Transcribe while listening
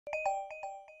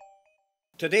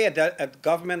Today, a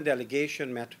government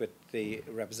delegation met with the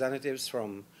representatives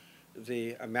from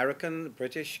the American,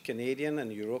 British, Canadian,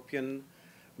 and European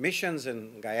missions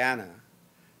in Guyana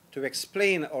to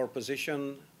explain our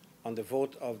position on the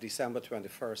vote of December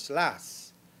 21st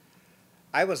last.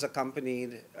 I was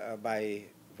accompanied by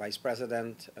Vice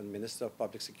President and Minister of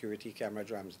Public Security, Cameron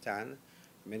Ramstan,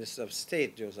 Minister of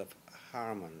State, Joseph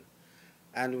Harmon,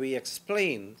 and we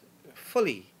explained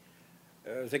fully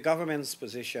the government's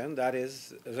position, that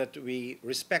is, that we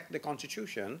respect the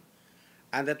Constitution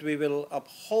and that we will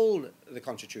uphold the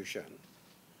Constitution.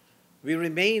 We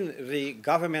remain the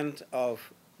government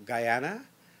of Guyana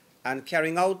and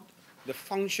carrying out the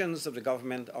functions of the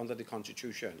government under the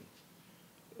Constitution.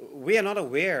 We are not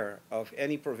aware of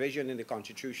any provision in the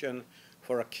Constitution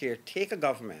for a caretaker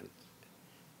government.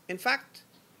 In fact,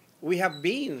 we have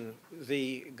been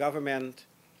the government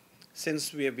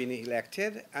since we have been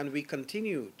elected, and we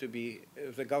continue to be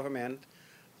the government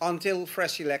until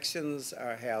fresh elections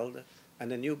are held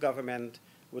and a new government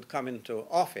would come into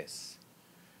office.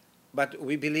 But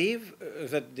we believe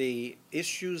that the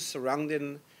issues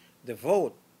surrounding the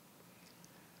vote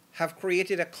have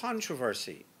created a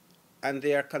controversy, and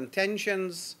there are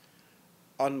contentions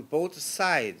on both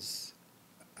sides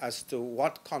as to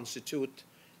what constitutes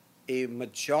a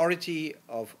majority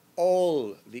of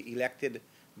all the elected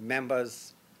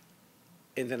members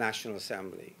in the National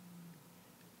Assembly.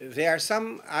 There are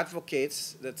some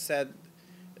advocates that said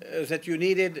that you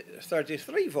needed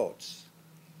 33 votes.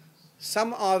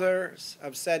 Some others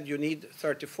have said you need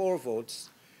 34 votes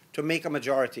to make a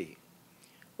majority.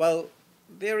 Well,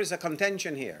 there is a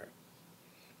contention here,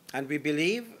 and we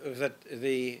believe that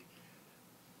the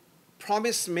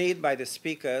promise made by the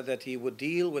Speaker that he would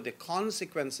deal with the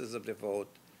consequences of the vote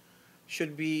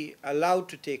should be allowed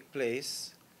to take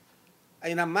place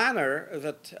in a manner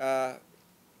that,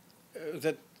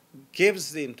 that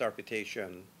gives the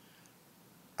interpretation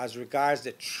as regards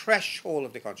the threshold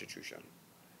of the Constitution.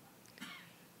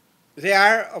 There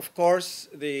are, of course,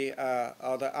 the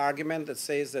other argument that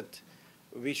says that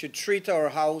we should treat our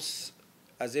House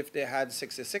as if they had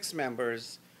 66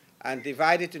 members and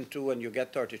divide it in two and you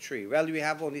get 33. Well, we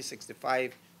have only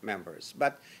 65 members.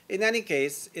 But in any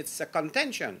case, it's a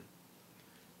contention.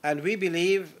 And we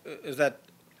believe that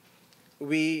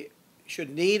we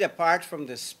should need, apart from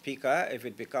the Speaker, if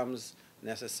it becomes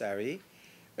necessary,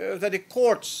 that the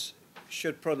courts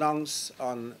should pronounce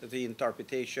on the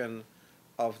interpretation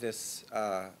of this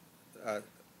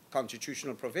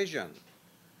constitutional provision.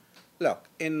 Look,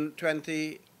 in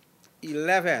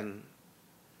 2011,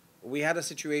 we had a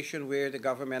situation where the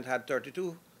government had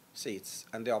 32 seats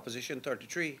and the opposition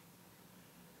 33.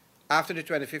 After the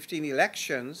 2015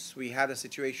 elections, we had a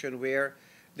situation where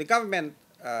the government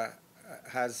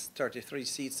has 33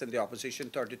 seats and the opposition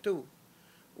 32.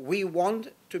 We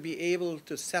want to be able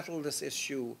to settle this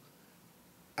issue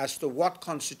as to what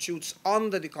constitutes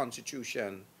under the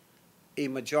Constitution a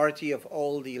majority of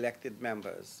all the elected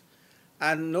members.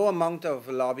 And no amount of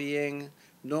lobbying,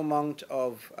 no amount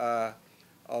of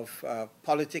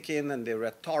politicking and the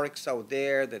rhetorics out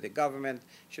there that the government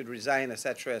should resign,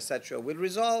 etc., will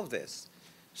resolve this.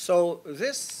 So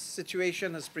this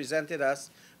situation has presented us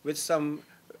with some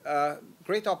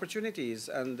great opportunities,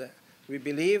 and we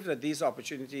believe that these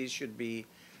opportunities should be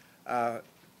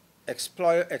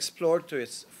explored to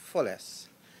its fullest.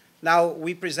 Now,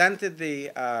 we presented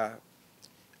the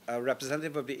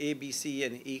representative of the A, B, C,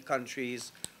 and E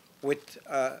countries with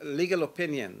legal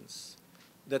opinions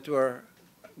that were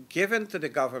given to the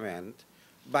government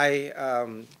by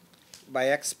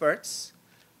experts,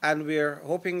 and we're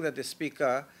hoping that the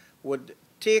Speaker would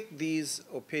take these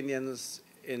opinions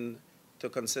into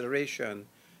consideration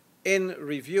in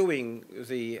reviewing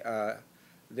the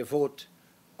vote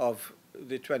of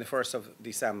the 21st of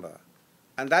December.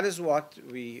 And that is what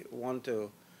we want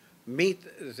to meet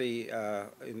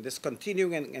in this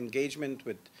continuing engagement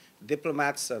with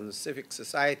diplomats and civic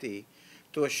society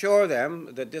to assure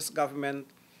them that this government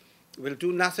will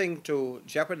do nothing to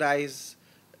jeopardize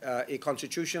a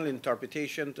constitutional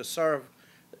interpretation to serve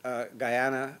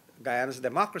Guyana's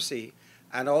democracy,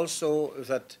 and also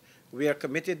that we are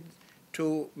committed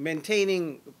to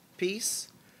maintaining peace,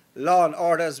 law and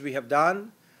order as we have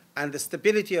done, and the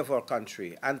stability of our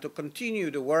country, and to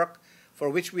continue the work for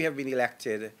which we have been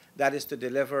elected, that is to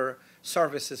deliver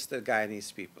services to the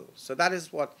Guyanese people. So that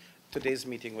is what today's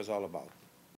meeting was all about.